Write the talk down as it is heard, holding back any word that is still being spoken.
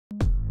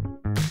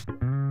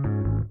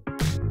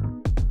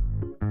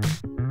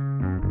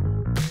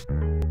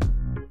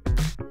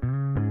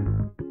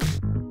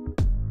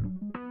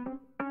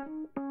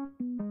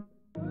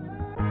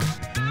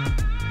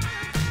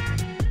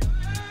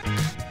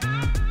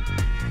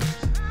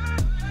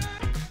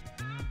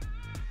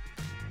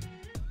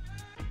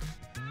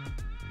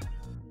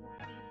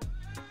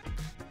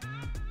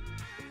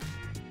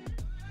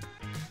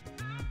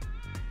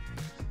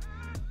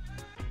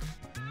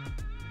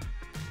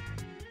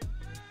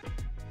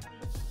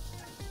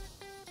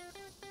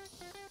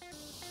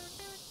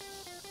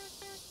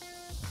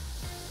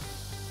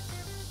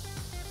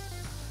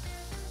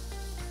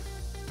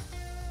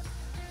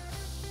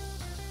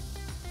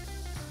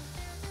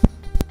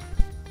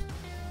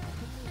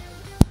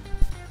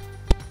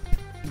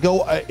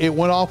It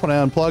went off when I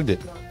unplugged it.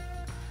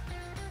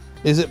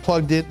 Is it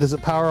plugged in? Does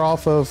it power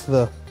off of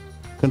the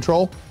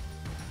control?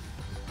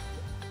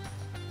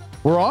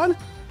 We're on?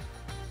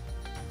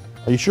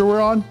 Are you sure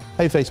we're on?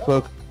 Hey,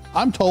 Facebook,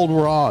 I'm told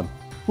we're on. A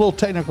little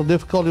technical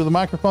difficulty with the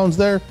microphones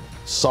there.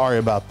 Sorry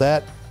about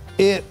that.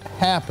 It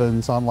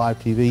happens on live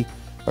TV.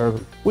 Or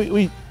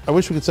I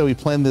wish we could say we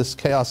planned this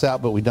chaos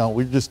out, but we don't.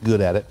 We're just good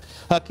at it.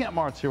 Kent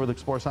Martz here with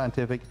Explore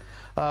Scientific.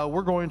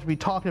 We're going to be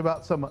talking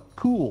about some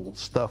cool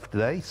stuff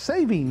today,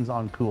 savings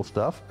on cool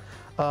stuff.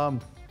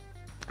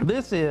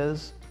 This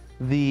is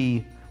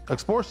the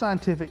Explore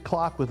Scientific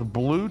clock with a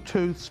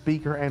Bluetooth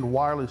speaker and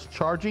wireless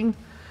charging.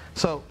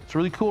 So it's a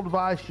really cool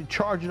device. You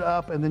charge it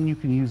up and then you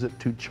can use it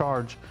to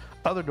charge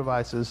other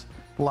devices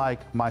like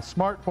my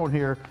smartphone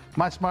here.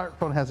 My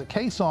smartphone has a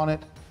case on it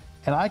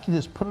and I can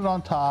just put it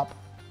on top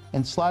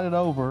and slide it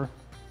over.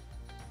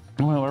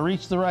 And when I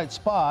reach the right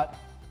spot,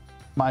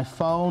 my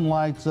phone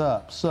lights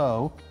up.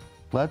 So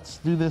let's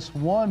do this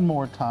one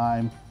more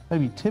time,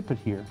 maybe tip it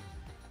here.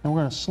 And we're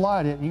gonna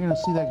slide it and you're gonna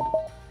see that,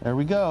 there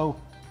we go.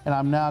 And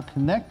I'm now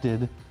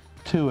connected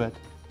to it.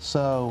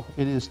 So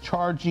it is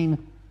charging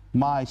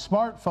my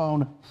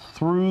smartphone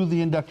through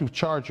the inductive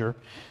charger.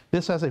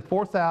 This has a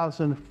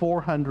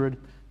 4,400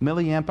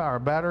 milliamp hour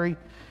battery.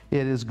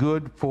 It is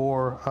good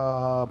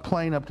for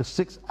playing up to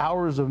 6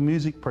 hours of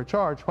music per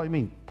charge. What do you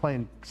mean,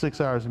 playing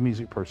 6 hours of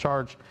music per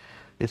charge?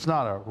 It's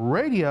not a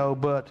radio,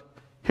 but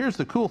here's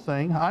the cool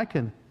thing. I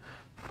can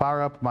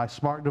fire up my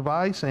smart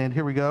device, and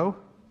here we go.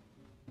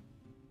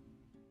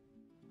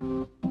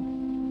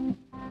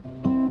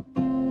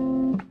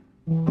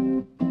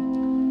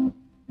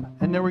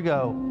 And there we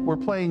go. We're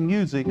playing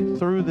music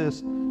through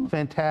this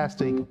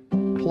fantastic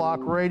clock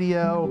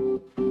radio.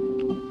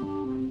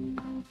 I'm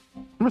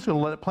just going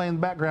to let it play in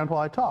the background while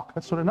I talk.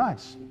 That's sort of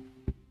nice.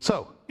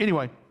 So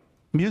anyway,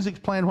 music's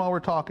playing while we're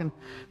talking.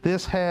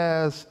 This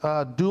has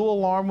a dual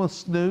alarm with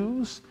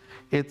snooze.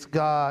 It's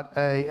got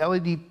a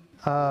LED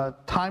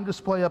time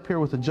display up here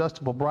with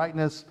adjustable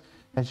brightness.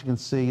 As you can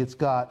see, it's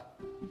got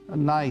a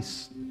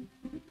nice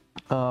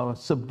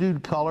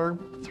subdued color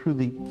through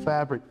the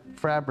fabric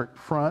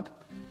front.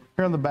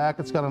 Here on the back,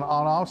 it's got an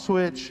on-off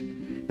switch.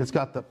 It's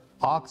got the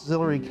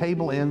auxiliary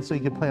cable in, so you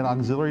can play an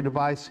auxiliary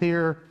device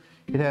here.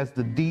 It has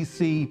the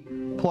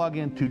DC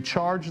plug-in to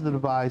charge the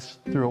device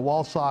through a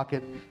wall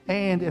socket,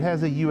 and it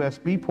has a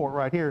USB port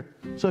right here.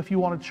 So if you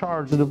want to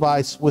charge the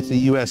device with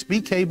the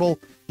USB cable,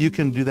 you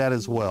can do that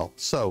as well.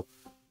 So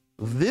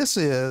this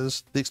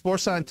is the Explore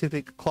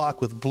Scientific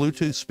clock with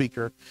Bluetooth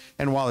speaker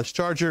and wireless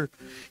charger.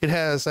 It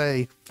has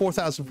a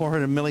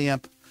 4,400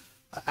 milliamp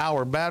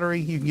hour battery.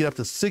 You can get up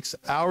to 6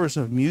 hours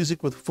of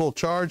music with full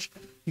charge.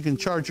 You can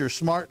charge your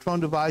smartphone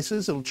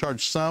devices. It'll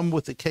charge some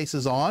with the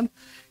cases on.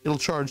 It'll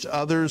charge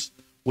others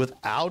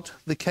without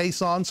the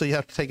case on, so you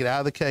have to take it out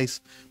of the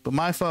case. But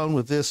my phone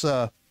with this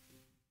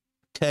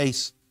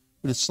case,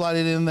 we just slide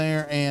it in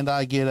there and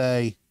I get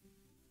a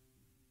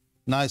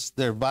nice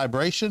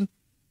vibration.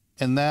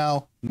 And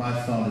now my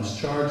phone is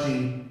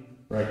charging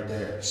right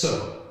there.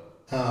 So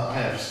I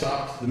have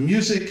stopped the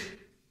music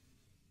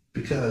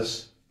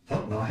because,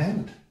 oh no, I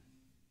haven't.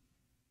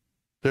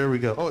 There we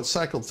go. Oh, it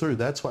cycled through.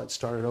 That's why it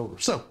started over.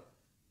 So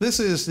this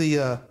is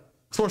the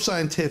Explore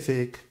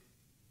Scientific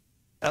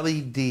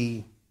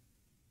LED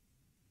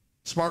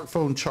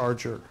smartphone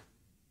charger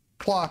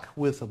clock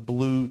with a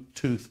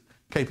Bluetooth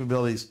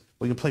capabilities.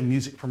 We can play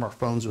music from our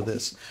phones with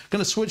this.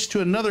 Going to switch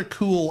to another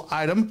cool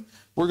item.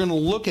 We're going to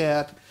look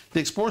at the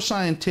Explore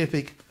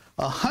Scientific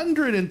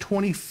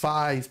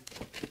 125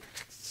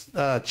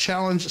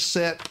 challenge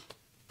set.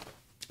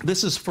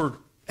 This is for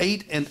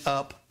 8 and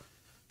up.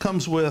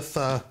 Comes with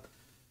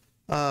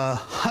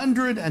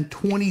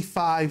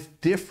 125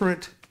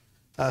 different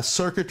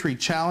circuitry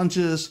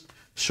challenges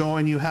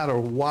showing you how to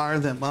wire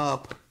them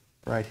up.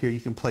 Right here, you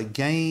can play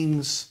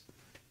games.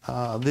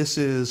 This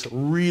is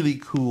really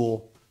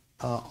cool.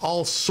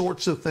 All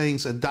sorts of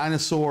things. A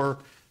dinosaur,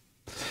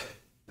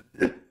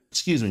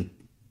 excuse me,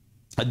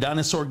 a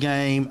dinosaur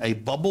game, a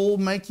bubble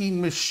making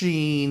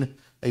machine,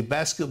 a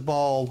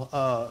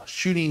basketball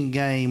shooting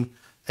game,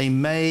 a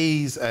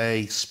maze,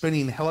 a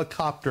spinning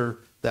helicopter,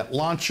 that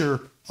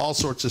launcher, all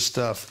sorts of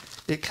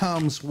stuff. It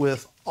comes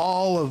with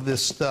all of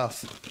this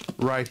stuff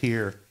right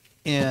here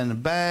in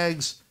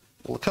bags.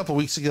 Well, a couple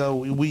weeks ago,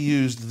 we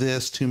used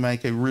this to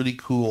make a really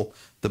cool,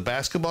 the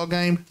basketball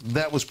game.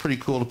 That was pretty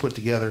cool to put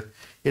together.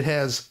 It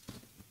has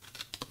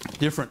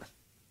different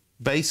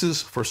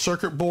bases for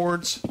circuit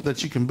boards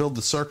that you can build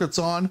the circuits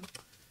on.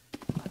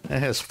 It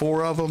has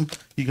 4 of them.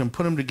 You can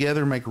put them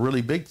together, make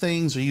really big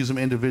things, or use them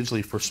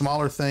individually for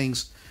smaller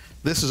things.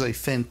 This is a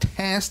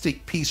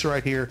fantastic piece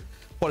right here.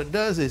 What it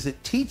does is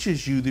it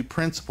teaches you the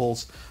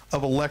principles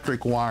of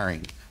electric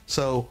wiring.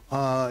 So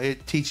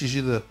it teaches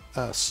you the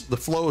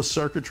flow of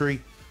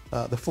circuitry,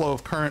 the flow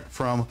of current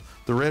from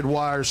the red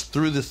wires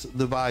through this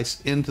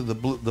device into the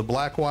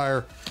black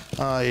wire.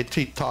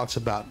 It talks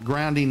about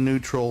grounding,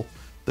 neutral.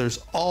 There's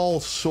all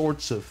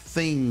sorts of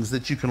things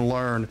that you can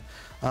learn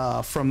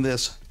from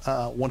this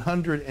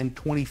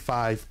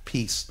 125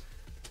 piece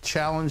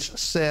challenge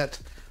set.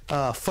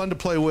 fun to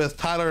play with.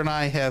 Tyler and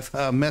I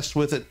have messed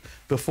with it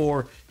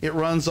before. It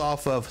runs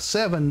off of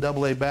 7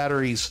 AA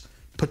batteries,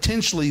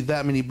 potentially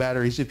that many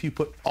batteries. If you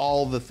put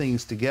all the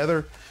things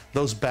together,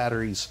 those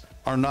batteries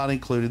are not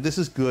included. This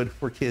is good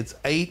for kids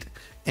 8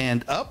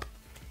 and up.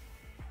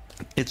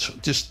 It's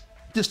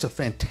just a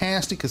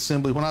fantastic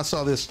assembly. When I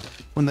saw this,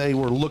 when they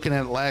were looking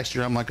at it last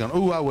year, I'm like,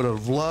 oh, I would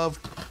have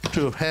loved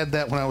to have had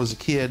that when I was a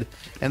kid.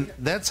 And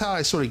that's how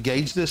I sort of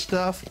gauge this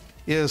stuff,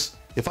 is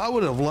if I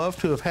would have loved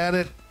to have had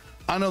it,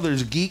 I know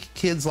there's geek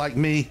kids like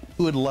me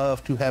who would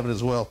love to have it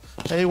as well.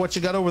 Hey, what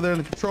you got over there in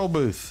the control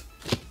booth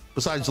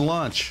besides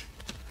lunch?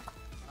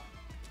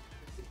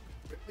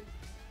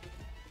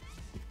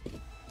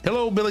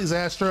 Hello, Billy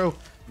Zastro.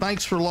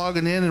 Thanks for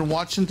logging in and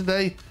watching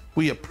today.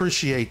 We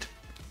appreciate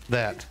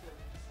that.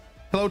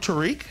 Hello,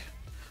 Tariq.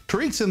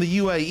 Tariq's in the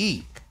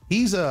UAE.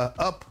 He's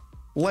up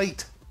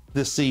late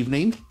this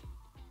evening.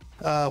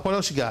 What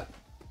else you got?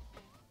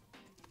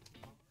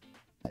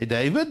 Hey,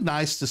 David,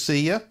 nice to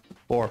see you.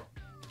 Or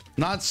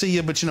not see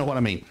you, but you know what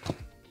I mean.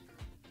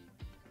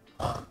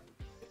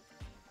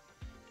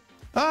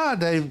 Ah,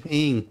 Dave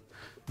Ing.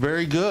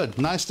 Very good.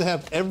 Nice to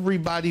have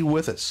everybody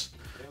with us.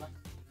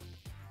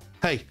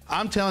 Hey,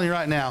 I'm telling you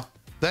right now,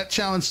 that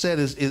challenge set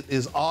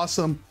is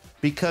awesome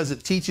because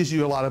it teaches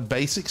you a lot of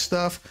basic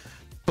stuff.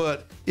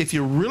 But if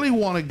you really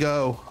want to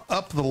go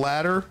up the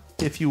ladder,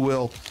 if you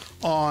will,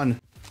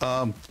 on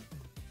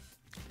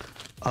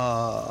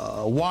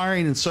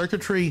wiring and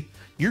circuitry,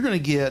 you're going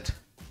to get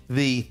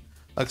the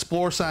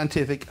Explore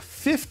Scientific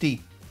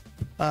 50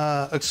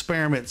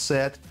 experiment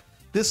set.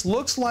 This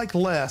looks like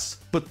less,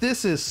 but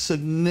this is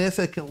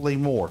significantly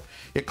more.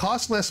 It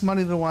costs less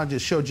money than what I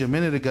just showed you a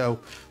minute ago,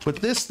 but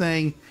this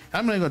thing,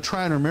 I'm not going to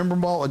try and remember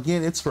them all.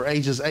 Again, it's for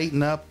ages 8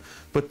 and up,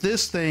 but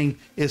this thing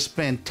is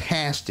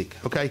fantastic,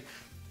 okay?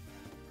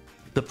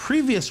 The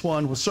previous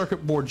one was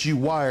circuit boards you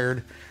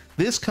wired.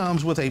 This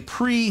comes with a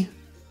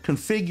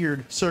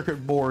pre-configured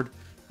circuit board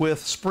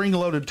with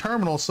spring-loaded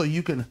terminals, so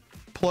you can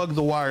plug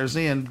the wires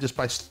in just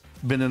by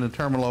bending the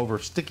terminal over,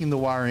 sticking the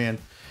wire in,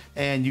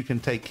 and you can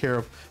take care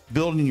of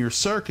building your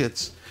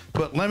circuits.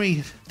 But let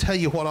me tell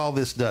you what all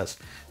this does.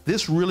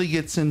 This really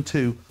gets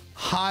into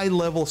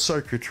high-level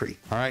circuitry,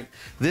 all right?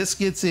 This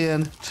gets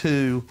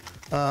into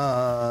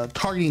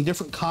targeting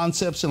different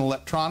concepts in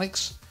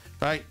electronics,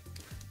 right?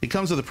 It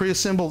comes with the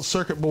pre-assembled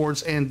circuit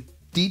boards and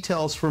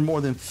details for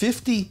more than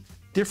 50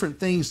 different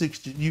things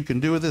that you can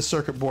do with this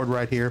circuit board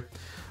right here.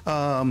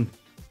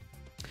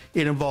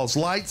 It involves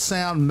light,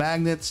 sound,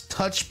 magnets,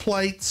 touch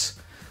plates,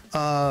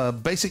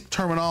 basic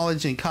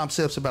terminology and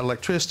concepts about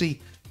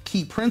electricity,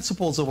 key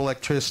principles of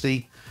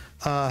electricity,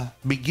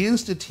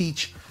 begins to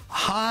teach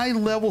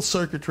high-level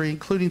circuitry,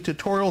 including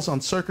tutorials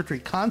on circuitry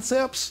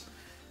concepts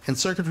and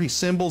circuitry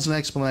symbols and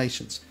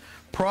explanations.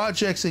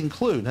 Projects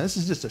include, now this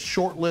is just a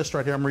short list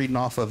right here I'm reading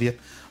off of you,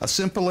 a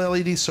simple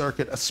LED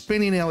circuit, a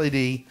spinning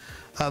LED,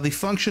 the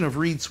function of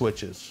reed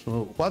switches.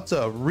 What's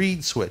a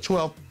reed switch?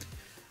 Well,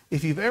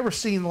 if you've ever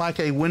seen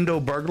like a window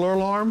burglar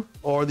alarm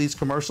or these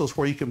commercials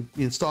where you can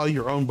install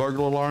your own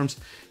burglar alarms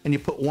and you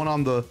put one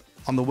on the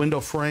window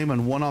frame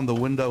and one on the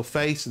window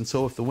face, and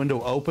so if the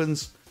window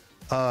opens,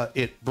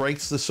 it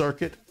breaks the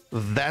circuit,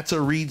 that's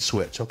a reed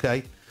switch,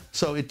 okay?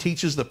 So it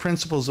teaches the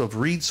principles of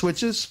reed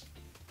switches.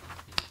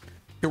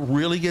 It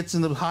really gets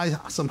into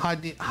some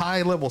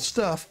high level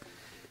stuff.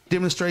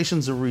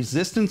 Demonstrations of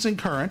resistance and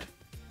current.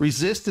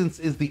 Resistance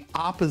is the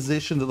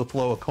opposition to the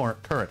flow of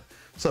current.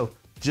 So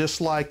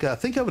just like,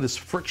 think of it as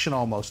friction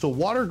almost. So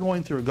water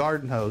going through a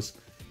garden hose,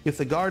 if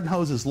the garden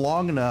hose is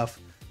long enough,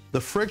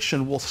 the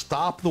friction will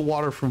stop the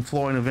water from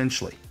flowing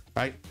eventually,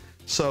 right?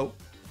 So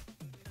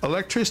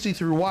electricity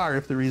through wire,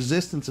 if the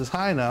resistance is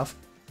high enough,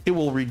 it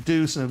will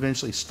reduce and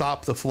eventually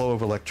stop the flow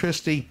of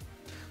electricity.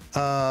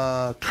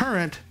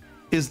 Current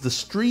is the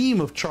stream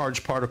of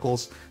charged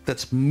particles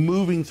that's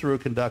moving through a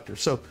conductor.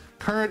 So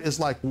current is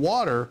like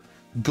water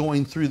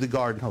going through the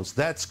garden hose.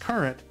 That's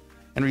current.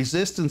 And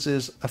resistance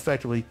is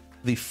effectively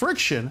the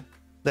friction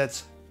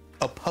that's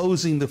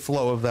opposing the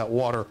flow of that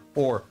water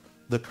or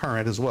the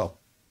current as well.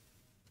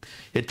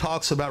 It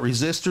talks about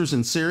resistors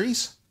in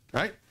series,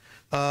 right?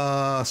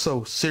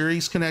 So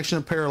series connection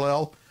and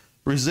parallel.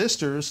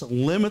 Resistors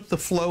limit the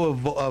flow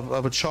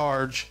of a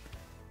charge,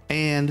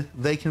 and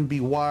they can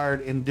be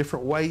wired in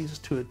different ways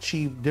to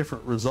achieve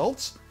different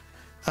results.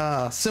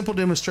 Simple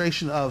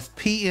demonstration of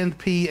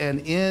PNP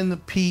and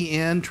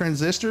NPN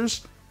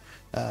transistors.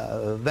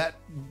 That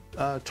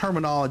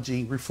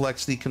terminology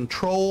reflects the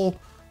control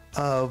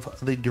of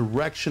the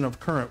direction of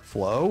current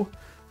flow.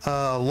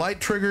 Light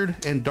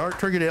triggered and dark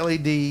triggered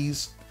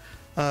LEDs,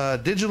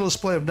 digital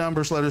display of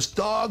numbers, letters,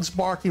 dogs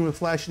barking with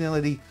flashing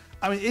LED.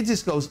 I mean, it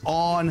just goes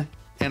on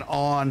and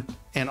on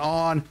and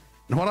on.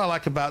 And what I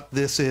like about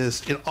this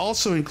is it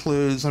also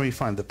includes, let me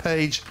find the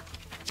page.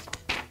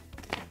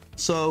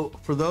 So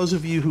for those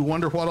of you who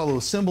wonder what all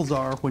those symbols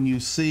are, when you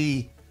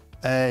see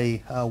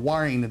a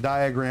wiring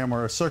diagram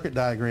or a circuit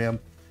diagram,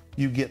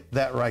 you get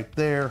that right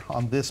there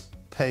on this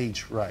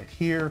page right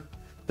here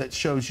that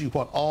shows you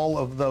what all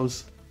of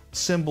those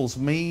symbols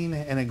mean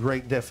and a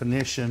great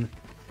definition.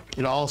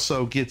 It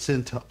also gets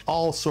into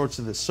all sorts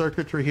of the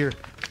circuitry here.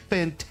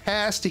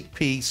 Fantastic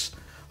piece,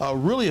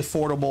 really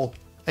affordable,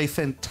 a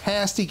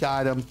fantastic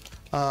item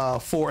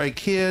for a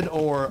kid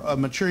or a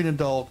maturing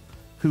adult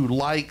who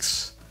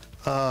likes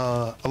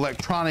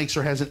electronics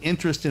or has an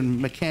interest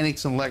in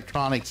mechanics and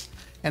electronics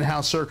and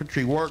how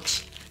circuitry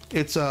works.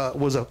 It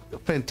was a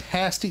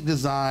fantastic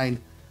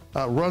design,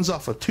 runs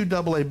off of 2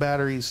 AA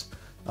batteries.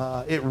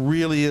 It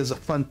really is a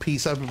fun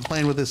piece. I've been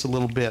playing with this a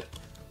little bit.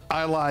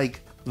 I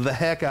like the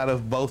heck out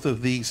of both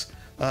of these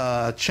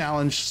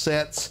challenge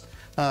sets,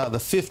 the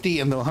 50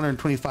 and the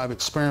 125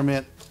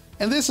 experiment.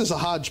 And this is a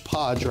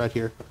hodgepodge right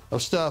here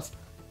of stuff.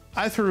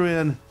 I threw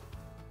in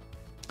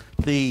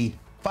the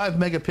 5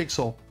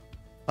 megapixel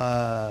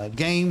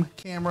game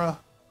camera.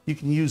 You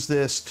can use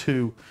this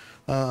to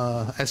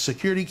as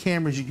security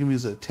cameras. You can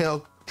use a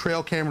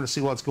trail camera to see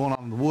what's going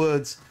on in the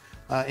woods,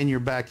 in your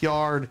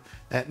backyard.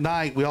 At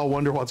night, we all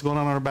wonder what's going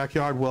on in our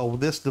backyard. Well,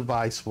 this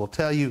device will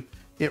tell you.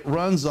 It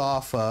runs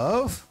off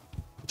of,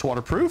 it's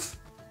waterproof,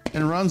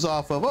 and runs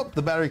off of, oh,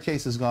 the battery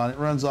case is gone. It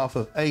runs off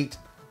of 8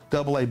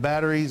 AA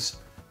batteries.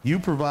 You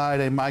provide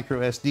a micro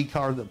SD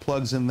card that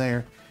plugs in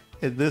there.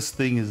 This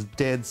thing is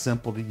dead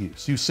simple to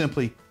use. You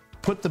simply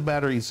put the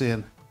batteries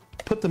in,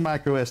 put the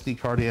micro SD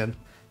card in,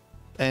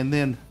 and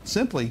then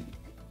simply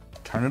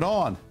turn it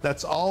on.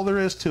 That's all there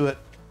is to it.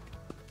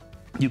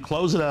 You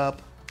close it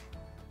up.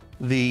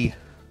 The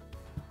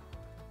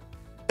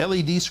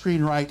LED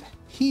screen right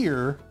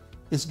here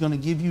is going to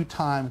give you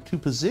time to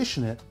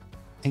position it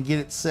and get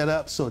it set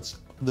up so it's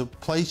the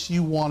place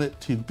you want it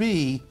to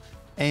be,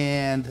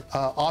 and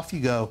off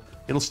you go.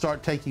 It'll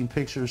start taking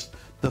pictures.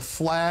 The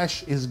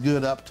flash is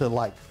good up to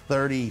like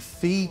 30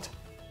 feet.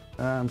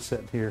 I'm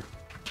sitting here.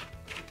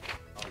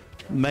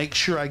 Make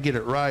sure I get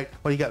it right.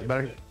 What do you got,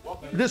 battery?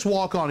 Just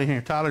walk on in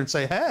here, Tyler, and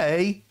say,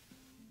 hey.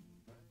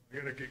 I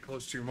gotta get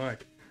close to your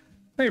mic.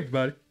 Hey,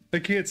 everybody. They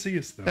can't see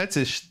us though. That's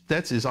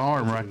his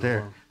arm right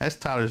there. That's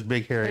Tyler's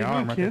big hairy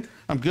arm right there.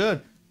 I'm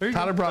good.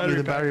 Tyler brought me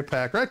the battery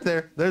pack right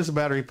there. There's the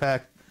battery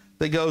pack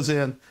that goes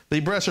in.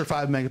 The Bresser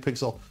 5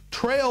 megapixel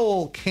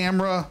trail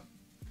camera.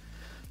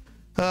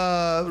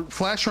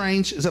 Flash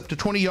range is up to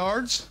 20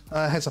 yards.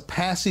 Has a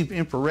passive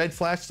infrared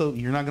flash, so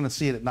you're not going to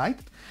see it at night.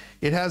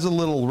 It has a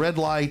little red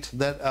light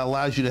that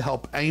allows you to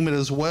help aim it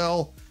as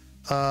well.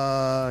 You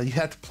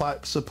have to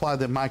supply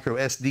the micro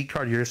SD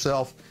card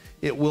yourself.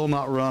 It will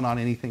not run on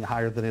anything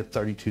higher than a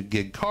 32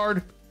 gig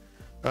card.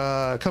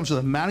 Comes with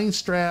a mounting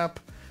strap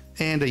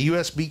and a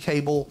USB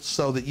cable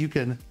so that you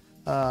can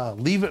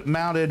leave it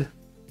mounted,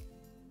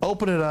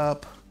 open it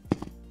up,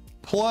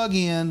 plug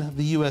in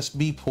the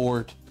USB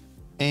port,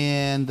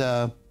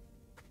 and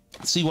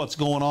see what's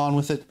going on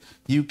with it.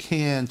 You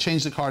can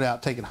change the card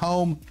out, take it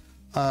home.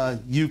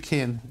 You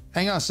can,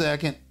 hang on a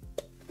second.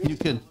 You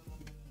can,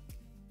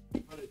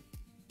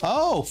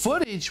 oh,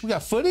 footage. We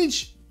got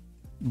footage.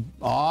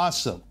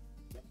 Awesome.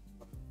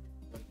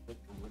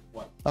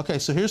 Okay,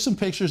 so here's some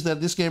pictures that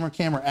this gamer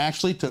camera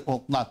actually took.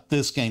 Well, not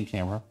this game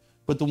camera,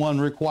 but the one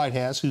Rick White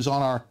has, who's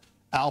on our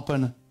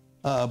Alpen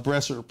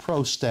Bresser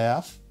Pro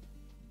staff.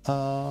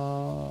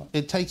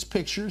 It takes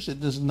pictures. It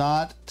does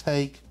not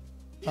take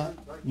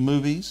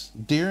movies.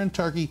 Deer and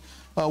turkey.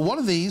 One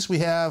of these we'll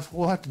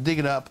have to dig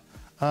it up.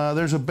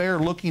 There's a bear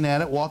looking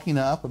at it, walking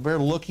up, a bear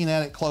looking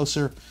at it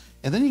closer,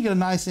 and then you get a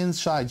nice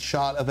inside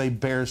shot of a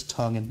bear's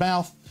tongue and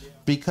mouth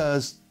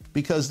because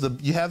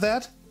you have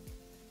that?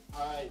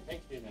 It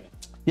takes me a minute.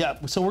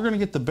 Yeah, so we're gonna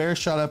get the bear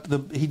shot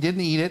up. He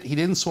didn't eat it, he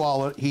didn't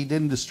swallow it, he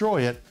didn't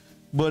destroy it,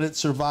 but it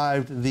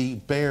survived the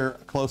bear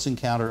close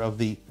encounter of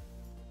the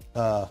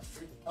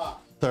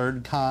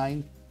third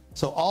kind.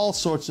 So all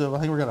sorts of, I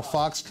think we've got a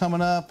fox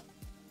coming up.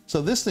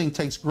 So this thing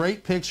takes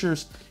great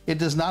pictures. It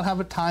does not have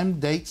a time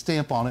date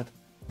stamp on it.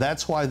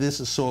 That's why this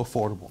is so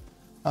affordable.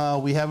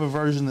 We have a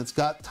version that's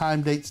got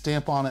time date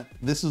stamp on it.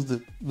 This is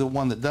the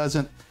one that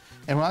doesn't.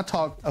 And when I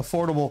talk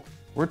affordable,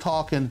 we're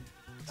talking,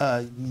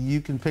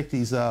 you can pick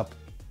these up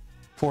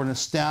for an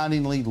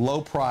astoundingly low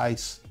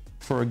price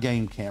for a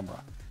game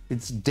camera.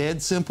 It's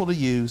dead simple to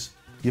use.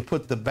 You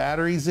put the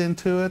batteries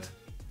into it,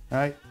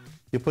 right?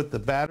 You put the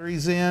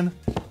batteries in,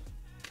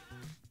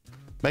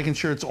 making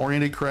sure it's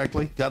oriented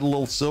correctly. Got a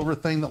little silver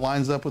thing that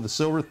lines up with the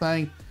silver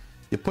thing.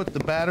 You put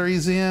the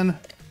batteries in.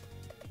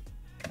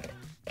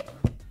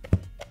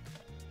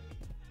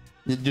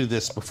 You do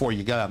this before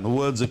you got out in the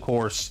woods, of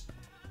course.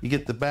 You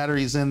get the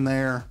batteries in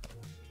there.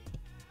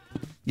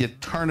 You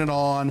turn it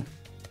on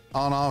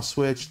off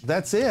switch.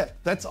 That's it.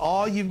 That's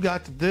all you've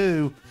got to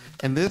do.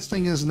 And this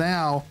thing is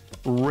now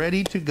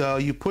ready to go.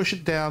 You push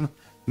it down,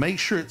 make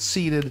sure it's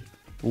seated,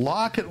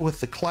 lock it with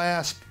the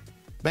clasp.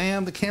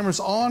 Bam, the camera's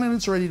on and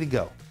it's ready to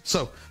go.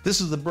 So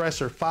this is the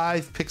Bresser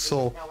 5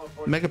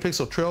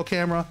 megapixel trail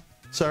camera.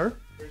 Sir?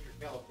 Where's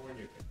your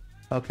California?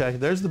 Okay,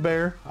 there's the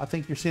bear. I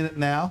think you're seeing it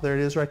now. There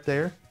it is right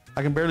there.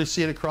 I can barely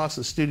see it across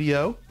the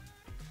studio.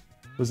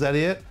 Was that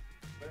it?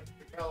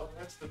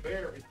 That's the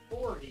bear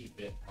before he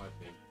bit my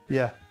finger.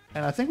 Yeah,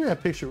 and I think we have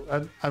a picture.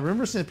 I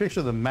remember seeing a picture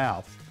of the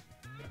mouth.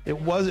 It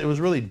was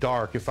really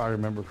dark if I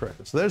remember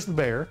correctly. So there's the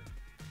bear.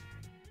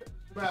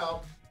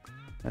 Well,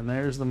 And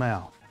there's the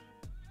mouth.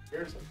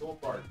 Here's the cool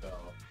part, though.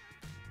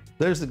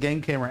 There's the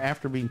game camera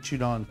after being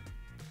chewed on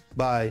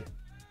by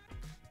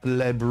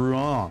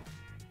LeBron,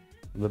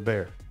 the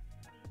bear.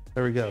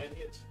 There we go. And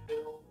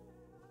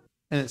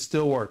And it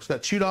still works.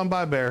 Got chewed on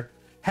by a bear.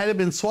 Had it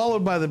been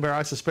swallowed by the bear,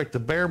 I suspect the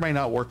bear may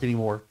not work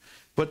anymore.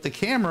 But the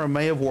camera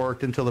may have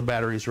worked until the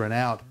batteries ran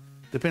out,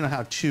 depending on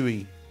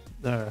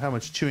how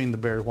much chewing the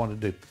bear wanted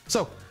to do.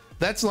 So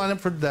that's the lineup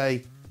for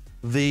today.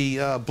 The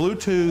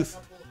Bluetooth.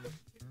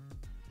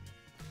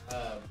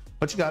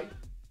 What you got?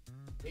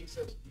 he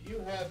says, do you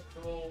have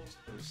tools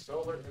for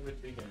solar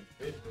imaging and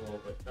visual,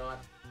 but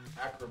not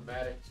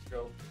achromatic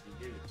scope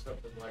to use?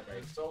 Something like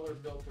a solar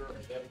filter,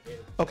 a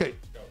dedicated Okay,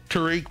 scope.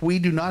 Tariq, we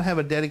do not have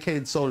a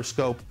dedicated solar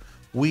scope.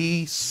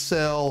 We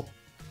sell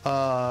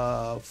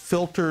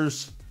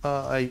filters,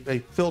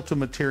 a filter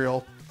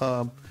material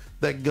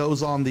that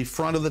goes on the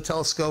front of the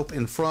telescope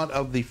in front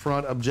of the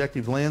front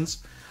objective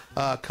lens.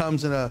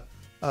 Comes in a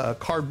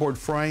cardboard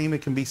frame.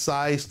 It can be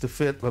sized to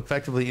fit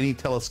effectively any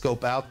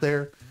telescope out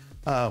there.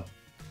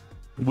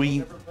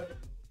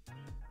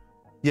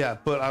 Yeah,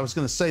 but I was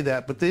going to say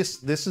that, but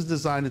this is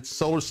designed, it's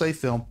solar safe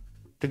film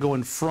to go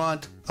in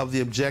front of the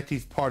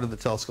objective part of the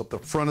telescope, the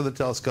front of the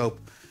telescope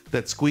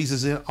that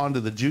squeezes in onto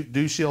the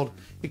dew shield.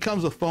 It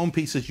comes with foam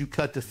pieces you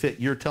cut to fit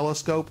your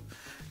telescope,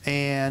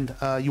 and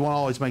you want to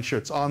always make sure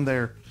it's on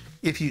there.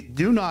 If you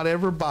do not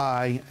ever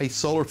buy a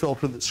solar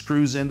filter that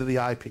screws into the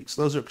eyepiece,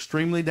 those are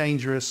extremely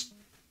dangerous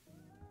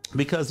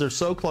because they're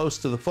so close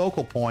to the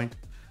focal point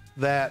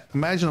that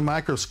imagine a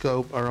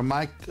microscope or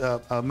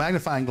a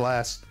magnifying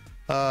glass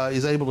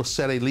is able to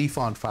set a leaf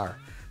on fire.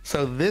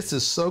 So this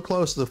is so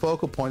close to the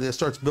focal point that it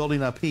starts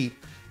building up heat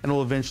and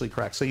will eventually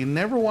crack. So you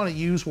never want to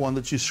use one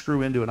that you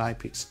screw into an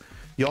eyepiece.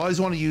 You always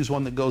want to use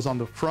one that goes on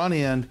the front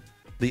end,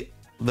 the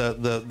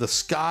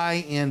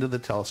sky end of the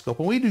telescope.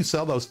 And we do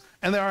sell those,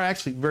 and they are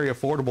actually very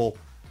affordable.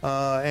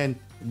 And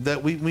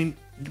that we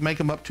make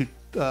them up to,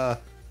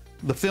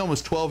 the film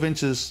is 12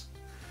 inches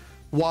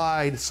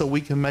wide, so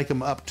we can make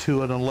them up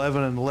to an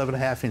 11 and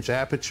 11.5 inch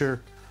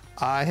aperture.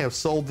 I have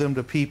sold them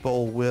to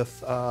people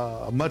with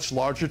much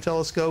larger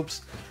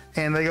telescopes,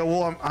 and they go,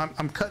 well,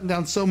 I'm cutting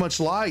down so much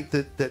light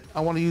that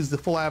I want to use the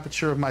full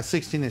aperture of my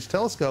 16-inch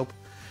telescope.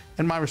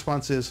 And my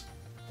response is,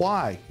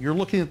 why? You're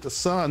looking at the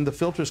sun, the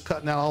filter's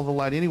cutting out all the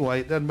light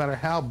anyway. It doesn't matter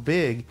how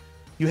big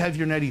you have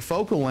your neti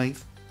focal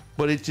length,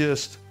 but it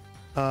just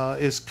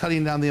is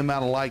cutting down the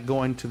amount of light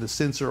going to the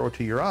sensor or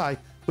to your eye,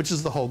 which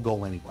is the whole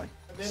goal anyway.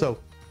 Then, So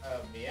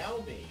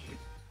Meowme,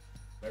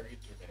 their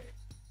username,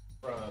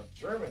 from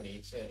Germany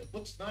said, it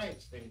looks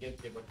nice, then give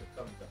it a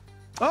thumbs up.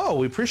 oh,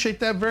 we appreciate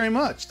that very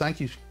much. Thank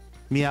you,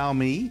 Meow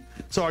Me.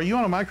 So are you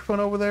on a microphone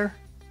over there?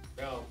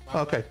 No,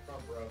 my Okay.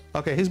 microphone broke.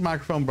 Okay, his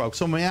microphone broke.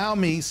 So Meow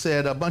Me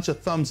said a bunch of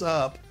thumbs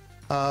up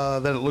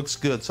that it looks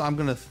good. So I'm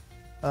gonna,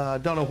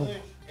 don't know.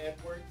 Village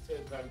Edward says,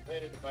 I'm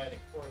planning to buy an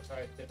Explorer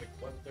Scientific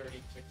 130-600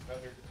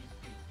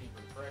 EQC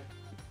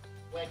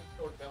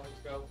reflector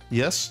telescope,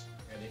 Yes,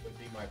 and it would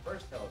be my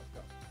first telescope.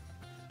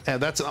 and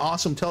that's an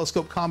awesome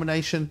telescope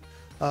combination.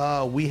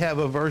 We have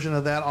a version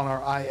of that on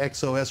our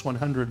IXOS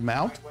 100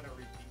 mount. I want to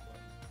repeat one.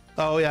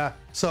 Oh yeah.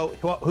 So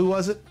who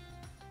was it?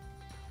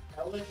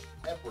 Elish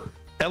Edward.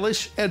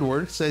 Elish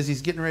Edward says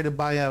he's getting ready to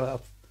buy a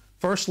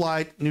First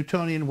Light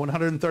Newtonian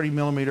 130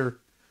 millimeter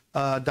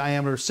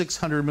diameter,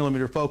 600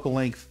 millimeter focal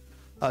length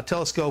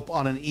telescope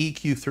on an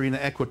EQ3 and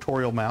an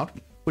equatorial mount,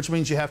 which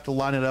means you have to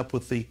line it up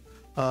with the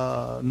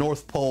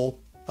North Pole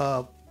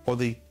or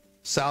the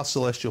South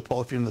Celestial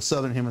Pole if you're in the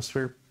Southern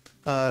Hemisphere,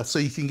 so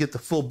you can get the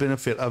full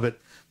benefit of it,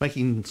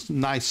 making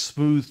nice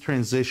smooth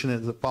transition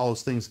as it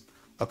follows things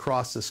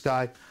across the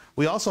sky.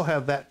 We also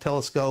have that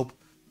telescope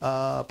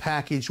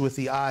package with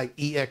the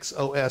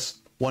IEXOS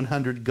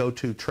 100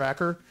 Go-To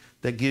tracker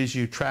that gives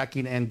you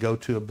tracking and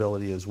go-to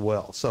ability as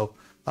well. So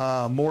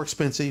more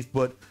expensive,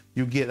 but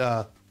you get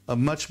a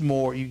much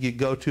more, you get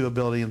go-to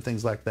ability and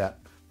things like that.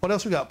 What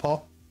else we got,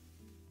 Paul?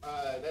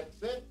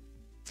 That's it.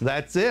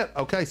 That's it.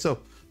 Okay, so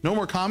no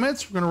more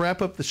comments. We're going to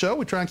wrap up the show.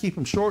 We try and keep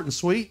them short and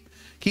sweet.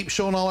 Keep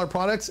showing all our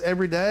products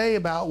every day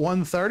about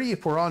 1:30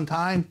 if we're on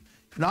time.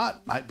 If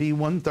not, might be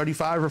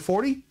 1:35 or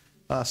 40.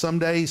 Some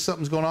days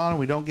something's going on and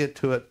we don't get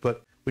to it,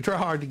 but we try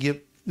hard to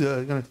get,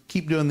 going to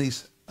keep doing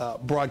these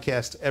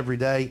broadcasts every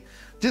day,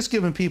 just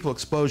giving people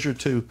exposure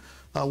to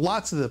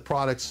lots of the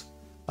products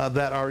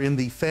that are in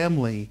the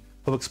family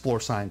of Explore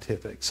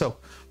Scientific. So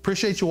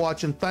appreciate you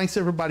watching. Thanks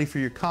everybody for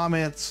your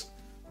comments.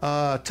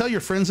 Tell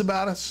your friends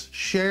about us.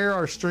 Share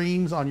our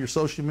streams on your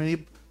social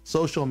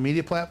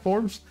media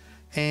platforms,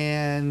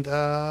 and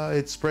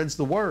it spreads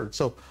the word.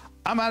 So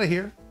I'm out of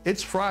here.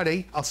 It's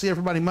Friday. I'll see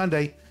everybody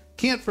Monday.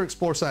 Kent for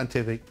Explore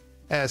Scientific.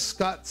 As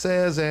Scott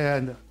says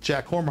and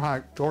Jack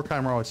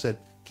Horkheimer always said,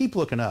 keep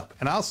looking up.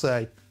 And I'll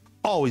say,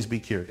 always be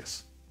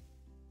curious.